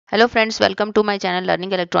Hello friends, welcome to my channel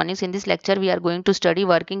Learning Electronics. In this lecture, we are going to study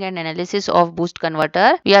working and analysis of boost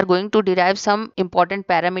converter. We are going to derive some important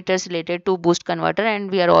parameters related to boost converter,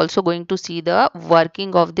 and we are also going to see the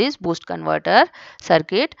working of this boost converter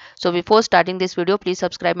circuit. So before starting this video, please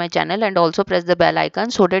subscribe my channel and also press the bell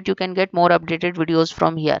icon so that you can get more updated videos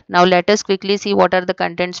from here. Now let us quickly see what are the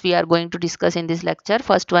contents we are going to discuss in this lecture.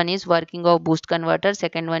 First one is working of boost converter.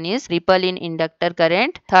 Second one is ripple in inductor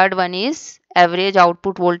current. Third one is average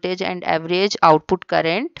output voltage and average output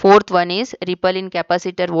current. Fourth one is ripple in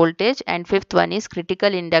capacitor voltage, and fifth one is critical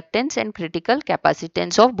inductance and critical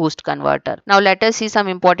capacitance of boost converter. Now let us see some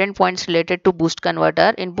important points related to boost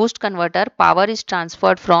converter. In boost converter, power is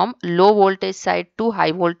transferred from low voltage side to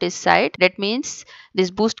high voltage side. That means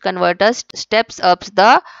this boost converter steps up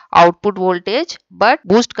the output voltage, but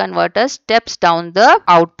boost converter steps down the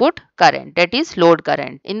output current, that is load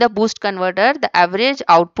current. In the boost converter, the average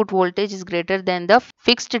output voltage is greater than the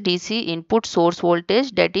fixed DC input source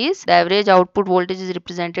voltage, that is the average output voltage is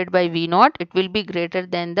represented by V0. It will be greater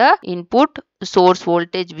than the input source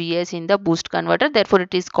voltage Vs in the boost converter. Therefore,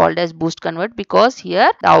 it is called as boost converter because here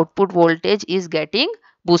the output voltage is getting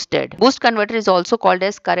boosted. Boost converter is also called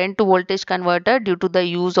as current to voltage converter due to the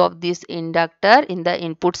use of this inductor in the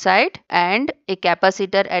input side and a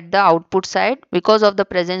capacitor at the output side. Because of the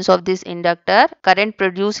presence of this inductor, current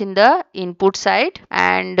produced in the input side,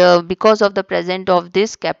 and because of the presence of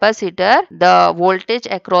this capacitor, the voltage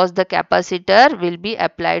across the capacitor will be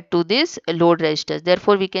applied to this load resistors.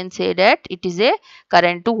 Therefore, we can say that it is a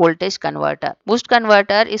current to voltage converter. Boost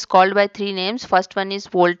converter is called by three names. First one is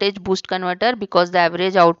voltage boost converter because the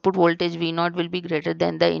average output voltage V0 will be greater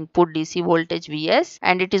than the input DC voltage Vs,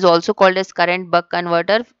 and it is also called as current buck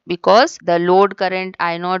converter because the load current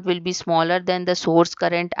I0 will be smaller than the source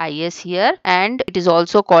current Is here, and it is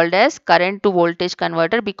also called as current to voltage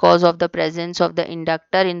converter because of the presence of the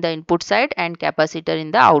inductor in the input side and capacitor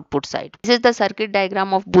in the output side. This is the circuit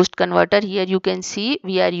diagram of boost converter. Here you can see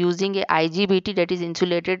we are using a IGBT, that is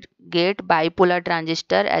insulated gate bipolar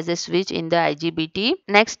transistor, as a switch in the IGBT.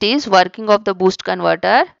 Next is working of the boost converter.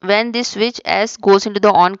 When this switch S goes into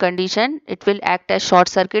the on condition, it will act as short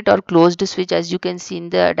circuit or closed switch, as you can see in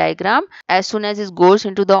the diagram. As soon as it goes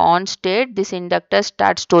into the on state, this inductor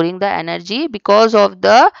starts storing the energy. Because of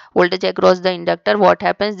the voltage across the inductor, what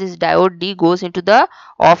happens, this diode D goes into the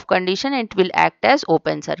off condition and it will act as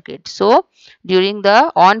open circuit. So during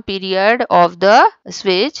the on period of the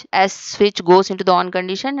switch, as switch goes into the on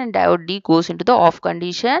condition and diode D goes into the off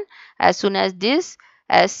condition, as soon as this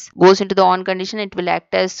S goes into the on condition, it will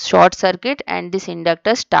act as short circuit and this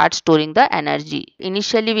inductor starts storing the energy.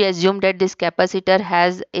 Initially, we assume that this capacitor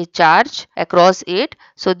has a charge across it.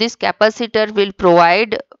 So this capacitor will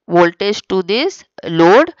provide voltage to this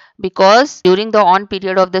load because during the on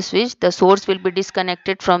period of the switch, the source will be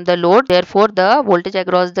disconnected from the load. Therefore, the voltage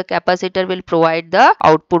across the capacitor will provide the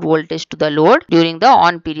output voltage to the load during the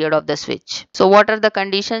on period of the switch. So what are the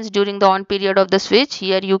conditions during the on period of the switch?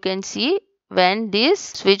 Here you can see when this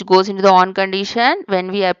switch goes into the on condition,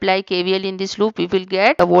 when we apply KVL in this loop, we will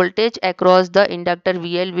get the voltage across the inductor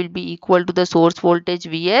VL will be equal to the source voltage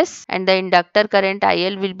VS, and the inductor current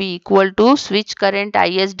IL will be equal to switch current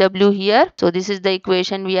ISW here. So this is the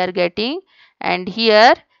equation we are getting, and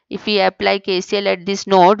here if we apply KCL at this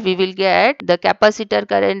node, we will get the capacitor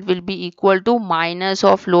current will be equal to minus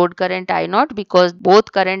of load current I0 because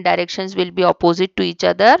both current directions will be opposite to each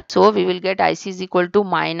other. So we will get IC is equal to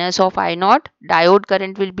minus of I0. Diode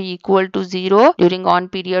current will be equal to 0 during on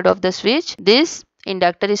period of the switch. This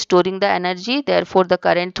inductor is storing the energy, therefore the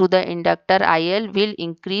current through the inductor IL will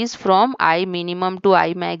increase from I minimum to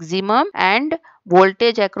I maximum, and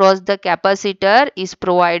voltage across the capacitor is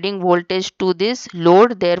providing voltage to this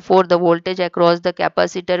load. Therefore, the voltage across the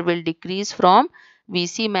capacitor will decrease from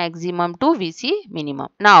Vc maximum to Vc minimum.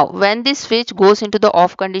 Now, when this switch goes into the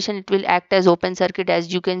off condition, it will act as open circuit,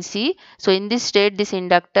 as you can see. So, in this state, this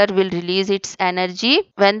inductor will release its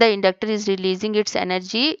energy. When the inductor is releasing its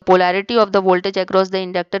energy, polarity of the voltage across the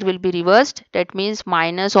inductor will be reversed. That means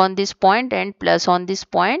minus on this point and plus on this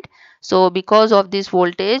point. So, because of this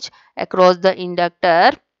voltage across the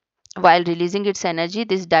inductor, while releasing its energy,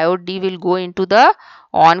 this diode D will go into the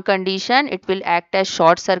on condition. It will act as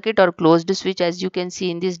short circuit or closed switch, as you can see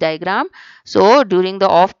in this diagram. So during the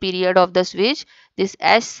off period of the switch, this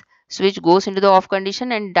S switch goes into the off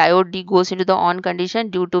condition and diode D goes into the on condition,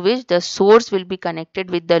 due to which the source will be connected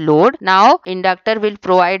with the load. Now inductor will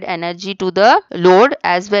provide energy to the load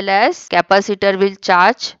as well as capacitor will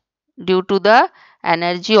charge due to the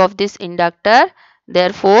energy of this inductor.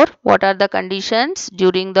 Therefore, what are the conditions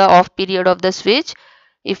during the off period of the switch?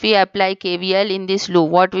 if we apply KVL in this loop,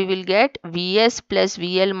 what we will get? Vs plus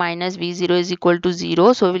VL minus V0 is equal to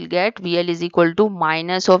 0. So we will get VL is equal to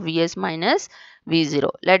minus of Vs minus V0.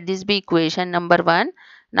 Let this be equation number 1.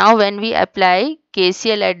 Now when we apply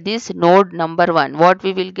KCL at this node number 1, what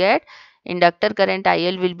we will get? Inductor current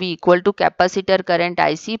IL will be equal to capacitor current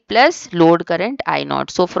IC plus load current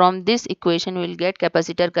I0. So from this equation we will get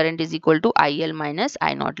capacitor current is equal to IL minus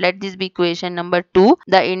I0. Let this be equation number 2.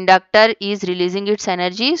 The inductor is releasing its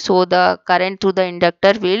energy, so the current through the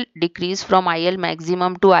inductor will decrease from IL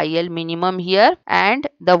maximum to IL minimum here, and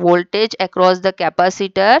the voltage across the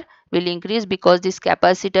capacitor will increase because this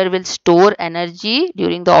capacitor will store energy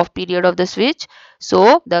during the off period of the switch.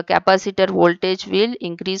 So the capacitor voltage will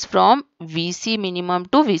increase from VC minimum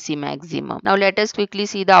to VC maximum. Now let us quickly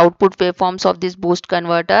see the output waveforms of this boost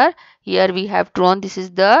converter. Here we have drawn, this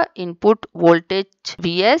is the input voltage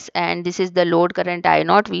Vs and this is the load current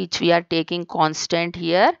I0, which we are taking constant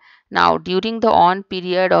here. Now during the on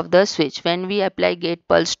period of the switch, when we apply gate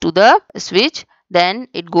pulse to the switch, then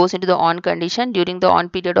it goes into the on condition. During the on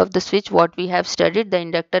period of the switch, what we have studied, the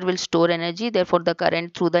inductor will store energy, therefore the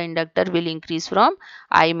current through the inductor will increase from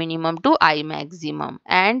I minimum to I maximum,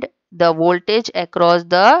 and the voltage across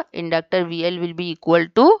the inductor VL will be equal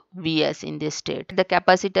to Vs in this state. The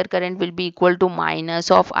capacitor current will be equal to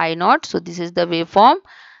minus of I0. So this is the waveform.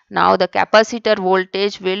 Now the capacitor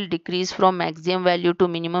voltage will decrease from maximum value to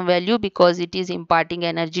minimum value because it is imparting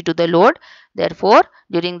energy to the load. Therefore,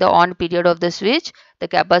 during the on period of the switch, the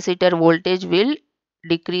capacitor voltage will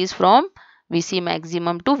decrease from VC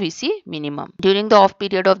maximum to VC minimum. During the off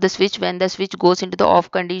period of the switch, when the switch goes into the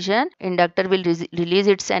off condition, inductor will release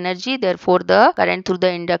its energy. Therefore, the current through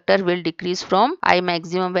the inductor will decrease from I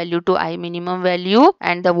maximum value to I minimum value,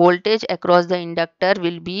 and the voltage across the inductor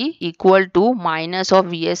will be equal to minus of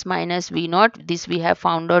Vs minus V0. This we have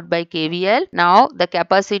found out by KVL. Now the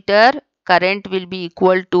capacitor current will be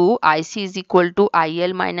equal to IC is equal to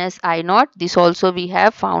IL minus I0. This also we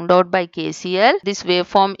have found out by KCL. This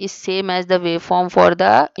waveform is same as the waveform for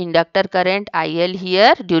the inductor current IL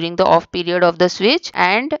here during the off period of the switch.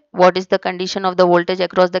 And what is the condition of the voltage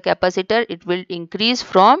across the capacitor? It will increase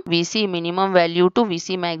from VC minimum value to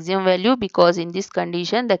VC maximum value because in this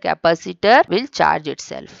condition the capacitor will charge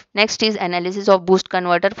itself. Next is analysis of boost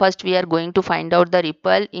converter. First we are going to find out the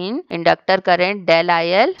ripple in inductor current del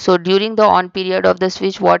IL. So during the on period of the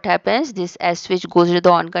switch, what happens? This S switch goes into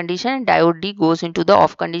the on condition and diode D goes into the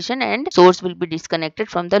off condition and source will be disconnected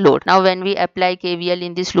from the load. Now when we apply KVL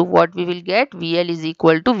in this loop, what we will get? VL is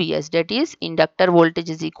equal to Vs, that is inductor voltage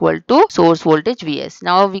is equal to source voltage Vs.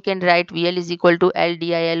 Now we can write VL is equal to L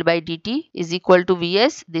dIL by dt is equal to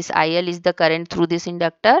Vs. This IL is the current through this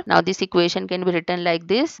inductor. Now this equation can be written like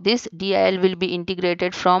this. This dIL will be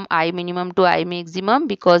integrated from I minimum to I maximum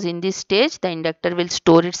because in this stage the inductor will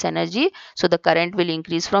store its energy. So the current will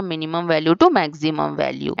increase from minimum value to maximum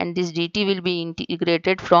value, and this dt will be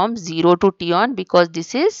integrated from 0 to t on because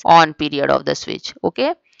this is on period of the switch.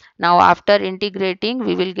 Okay. Now after integrating,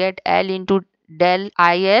 we will get L into del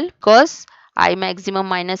IL because I maximum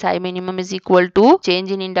minus I minimum is equal to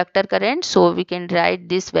change in inductor current. So we can write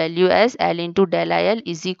this value as L into del IL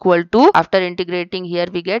is equal to, after integrating here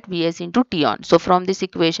we get Vs into T on. So from this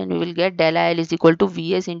equation we will get del IL is equal to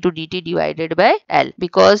Vs into dt divided by L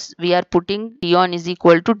because we are putting T on is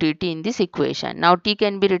equal to dt in this equation. Now T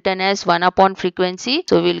can be written as 1 upon frequency.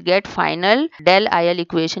 So we will get final del IL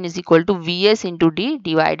equation is equal to Vs into D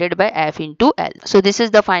divided by F into L. So this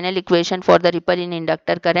is the final equation for the ripple in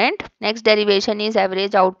inductor current. Next derivation is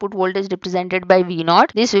average output voltage represented by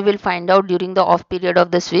V0. This we will find out during the off period of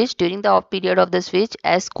the switch. During the off period of the switch,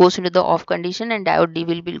 S goes into the off condition and diode D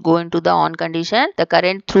will go into the on condition. The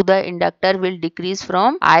current through the inductor will decrease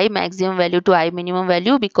from I maximum value to I minimum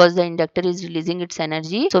value because the inductor is releasing its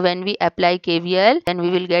energy. So when we apply KVL, then we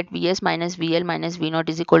will get Vs minus VL minus V0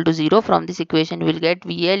 is equal to 0. From this equation we will get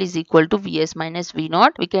VL is equal to Vs minus V0.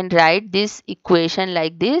 We can write this equation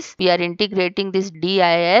like this. We are integrating this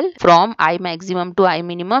DIL from I maximum to I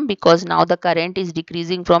minimum because now the current is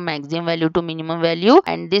decreasing from maximum value to minimum value,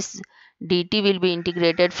 and this dt will be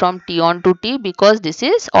integrated from T on to T because this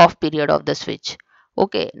is off period of the switch.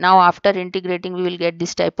 Okay, now after integrating we will get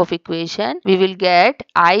this type of equation. We will get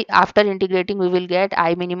after integrating we will get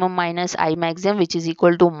I minimum minus I maximum, which is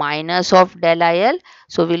equal to minus of del IL.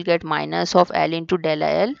 So we will get minus of L into del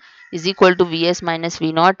IL is equal to Vs minus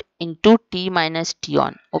V0 into T minus T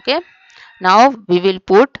on. Okay, now we will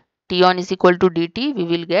put T on is equal to dt. We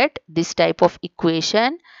will get this type of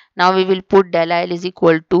equation. Now we will put del IL is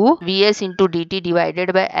equal to Vs into dt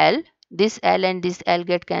divided by L this L and this L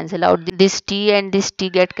get cancelled out, this T and this T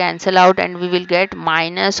get cancelled out, and we will get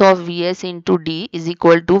minus of Vs into D is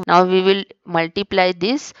equal to, now we will multiply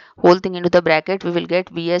this whole thing into the bracket, we will get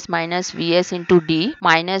Vs minus Vs into D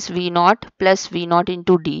minus V naught plus V naught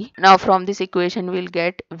into D. Now from this equation we will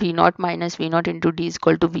get V naught minus V naught into D is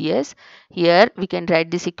equal to Vs. Here we can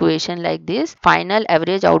write this equation like this: final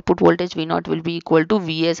average output voltage V naught will be equal to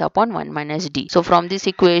Vs upon 1 minus D. So from this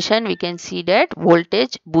equation we can see that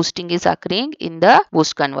voltage boosting is occurring in the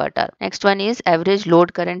boost converter. Next one is average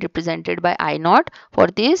load current represented by I naught. For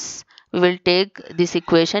this we will take this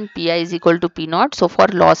equation Pi is equal to P naught. So for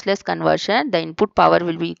lossless conversion, the input power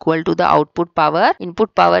will be equal to the output power.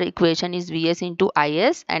 Input power equation is Vs into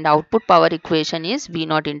Is and output power equation is V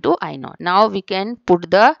naught into I naught. Now we can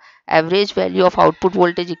put the average value of output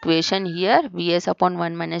voltage equation here, Vs upon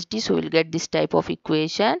 1 minus D. So we'll get this type of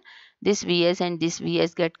equation. This Vs and this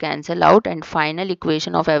Vs get cancelled out, and final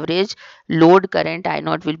equation of average load current I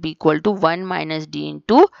naught will be equal to 1 minus D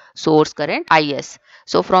into source current Is.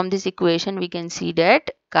 So from this equation we can see that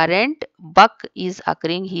current buck is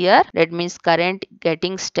occurring here. That means current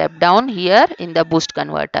getting stepped down here in the boost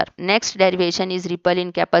converter. Next derivation is ripple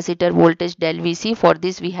in capacitor voltage del Vc. For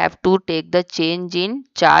this we have to take the change in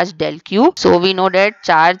charge del Q. So we know that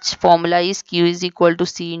charge formula is Q is equal to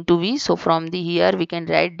C into V. So from the here we can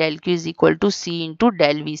write del Q is equal to C into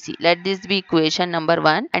del Vc. Let this be equation number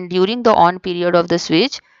 1. And during the on period of the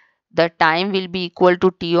switch, the time will be equal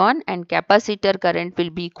to T on and capacitor current will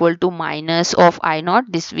be equal to minus of I naught.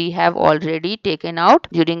 This we have already taken out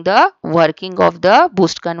during the working of the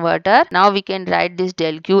boost converter. Now we can write this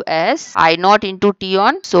del Q as I naught into T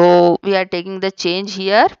on. So we are taking the change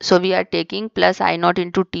here. So we are taking plus I naught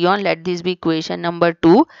into T on. Let this be equation number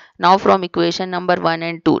 2. Now from equation number 1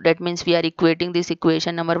 and 2, that means we are equating this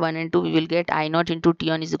equation number 1 and 2, we will get I naught into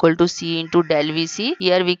T on is equal to C into del Vc.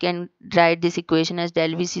 Here we can write this equation as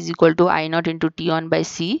del Vc is equal to I naught into T on by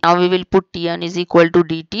C. Now we will put T on is equal to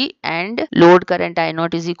dt and load current I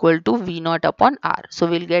naught is equal to V naught upon R. So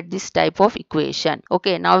we will get this type of equation.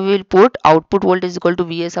 Okay, now we will put output voltage is equal to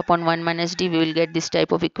Vs upon 1 minus D. We will get this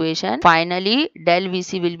type of equation. Finally, del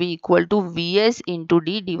Vc will be equal to Vs into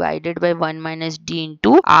D divided by 1 minus D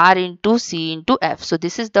into R into C into F. So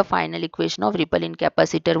this is the final equation of ripple in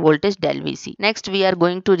capacitor voltage del Vc. Next we are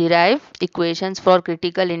going to derive equations for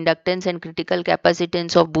critical inductance and critical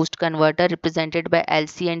capacitance of boost converter represented by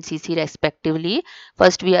LC and CC respectively.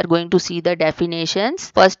 First we are going to see the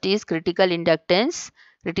definitions. First is critical inductance.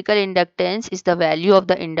 Critical inductance is the value of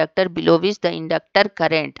the inductor below which the inductor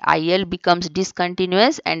current IL becomes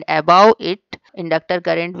discontinuous and above it inductor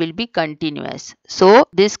current will be continuous. So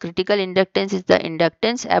this critical inductance is the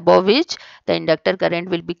inductance above which the inductor current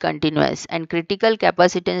will be continuous, and critical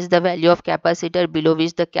capacitance is the value of capacitor below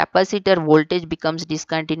which the capacitor voltage becomes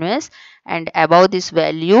discontinuous and above this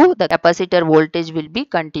value the capacitor voltage will be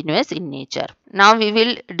continuous in nature. Now we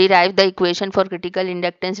will derive the equation for critical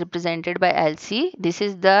inductance represented by LC. This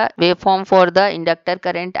is the waveform for the inductor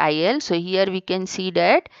current IL. So here we can see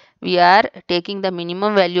that we are taking the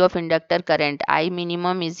minimum value of inductor current. I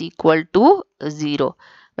minimum is equal to 0.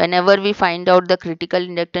 Whenever we find out the critical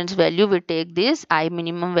inductance value, we take this I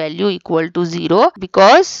minimum value equal to 0,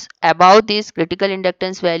 because above this critical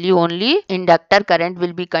inductance value only inductor current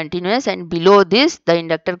will be continuous and below this the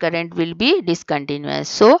inductor current will be discontinuous.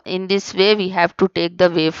 So in this way we have to take the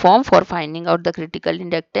waveform for finding out the critical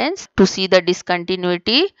inductance to see the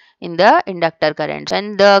discontinuity in the inductor current.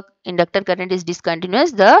 When the inductor current is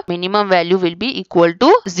discontinuous, the minimum value will be equal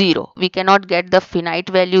to 0. We cannot get the finite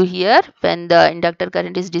value here when the inductor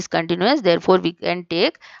current is discontinuous. Therefore, we can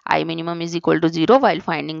take I minimum is equal to 0 while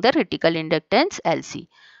finding the critical inductance LC.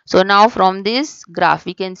 So now from this graph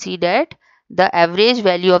we can see that the average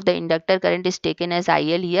value of the inductor current is taken as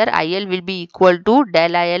IL here. IL will be equal to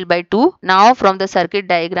del IL by 2. Now from the circuit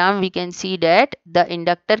diagram we can see that the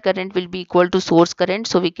inductor current will be equal to source current.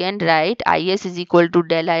 So we can write Is is equal to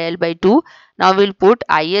del IL by 2. Now we will put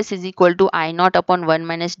Is is equal to I naught upon 1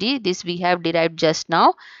 minus D. This we have derived just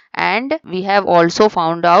now. And we have also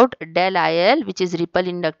found out del IL, which is ripple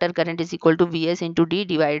inductor current, is equal to Vs into D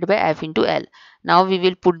divided by F into L. Now we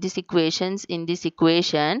will put these equations in this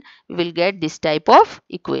equation. We will get this type of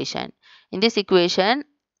equation. In this equation,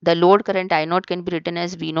 the load current I naught can be written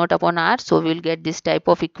as V naught upon R. So we will get this type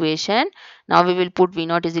of equation. Now we will put V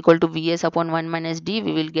naught is equal to Vs upon 1 minus D.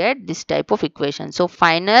 We will get this type of equation. So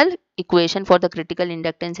final equation for the critical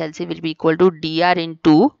inductance LC will be equal to dr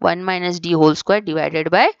into 1 minus D whole square divided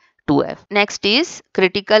by 2F. Next is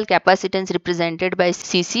critical capacitance represented by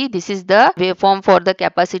Cc. This is the waveform for the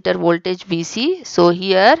capacitor voltage Vc. So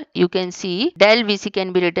here you can see del Vc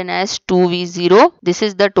can be written as 2V0. This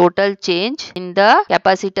is the total change in the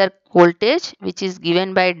capacitor voltage which is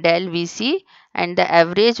given by del Vc, and the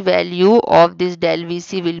average value of this del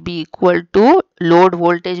Vc will be equal to load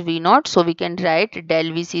voltage V0. So we can write del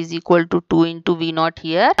Vc is equal to 2 into V0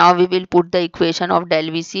 here. Now we will put the equation of del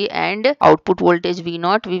Vc and output voltage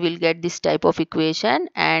V0. We will get this type of equation,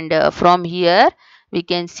 and from here we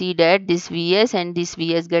can see that this Vs and this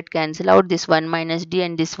Vs get cancelled out, this 1 minus D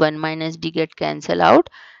and this 1 minus D get cancelled out,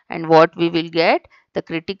 and what we will get, the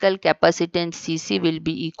critical capacitance Cc will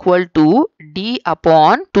be equal to D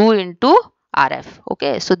upon 2 into RF.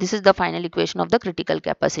 Okay, so this is the final equation of the critical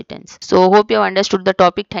capacitance. So hope you have understood the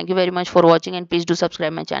topic. Thank you very much for watching, and please do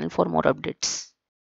subscribe my channel for more updates.